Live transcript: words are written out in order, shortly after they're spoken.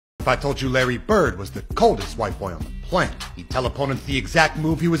If I told you Larry Bird was the coldest white boy on the planet, he'd tell opponents the exact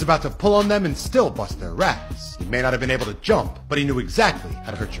move he was about to pull on them and still bust their ass. He may not have been able to jump, but he knew exactly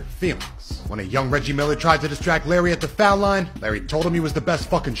how to hurt your feelings. When a young Reggie Miller tried to distract Larry at the foul line, Larry told him he was the best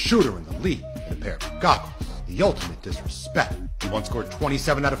fucking shooter in the league in a pair of goggles. The ultimate disrespect. He once scored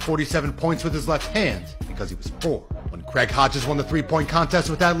 27 out of 47 points with his left hand because he was poor. When Craig Hodges won the three-point contest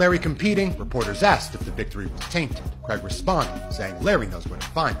without Larry competing, reporters asked if the victory was tainted. Craig responded, saying Larry knows where to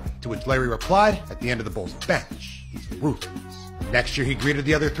find me, to which Larry replied, at the end of the Bulls bench, he's ruthless. Next year, he greeted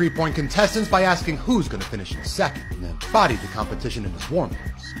the other three-point contestants by asking who's going to finish in second, and then bodied the competition in his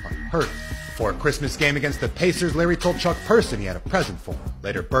warm-ups. Unheard of. Before a Christmas game against the Pacers, Larry told Chuck Person he had a present for him.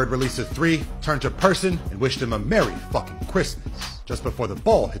 Later, Bird released a three, turned to Person, and wished him a Merry fucking Christmas. Just before the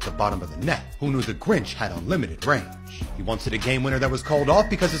ball hit the bottom of the net, who knew the Grinch had unlimited range? He once hit a game winner that was called off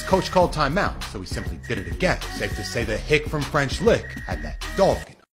because his coach called timeout, so he simply did it again. Safe to say the hick from French Lick had that dog in him.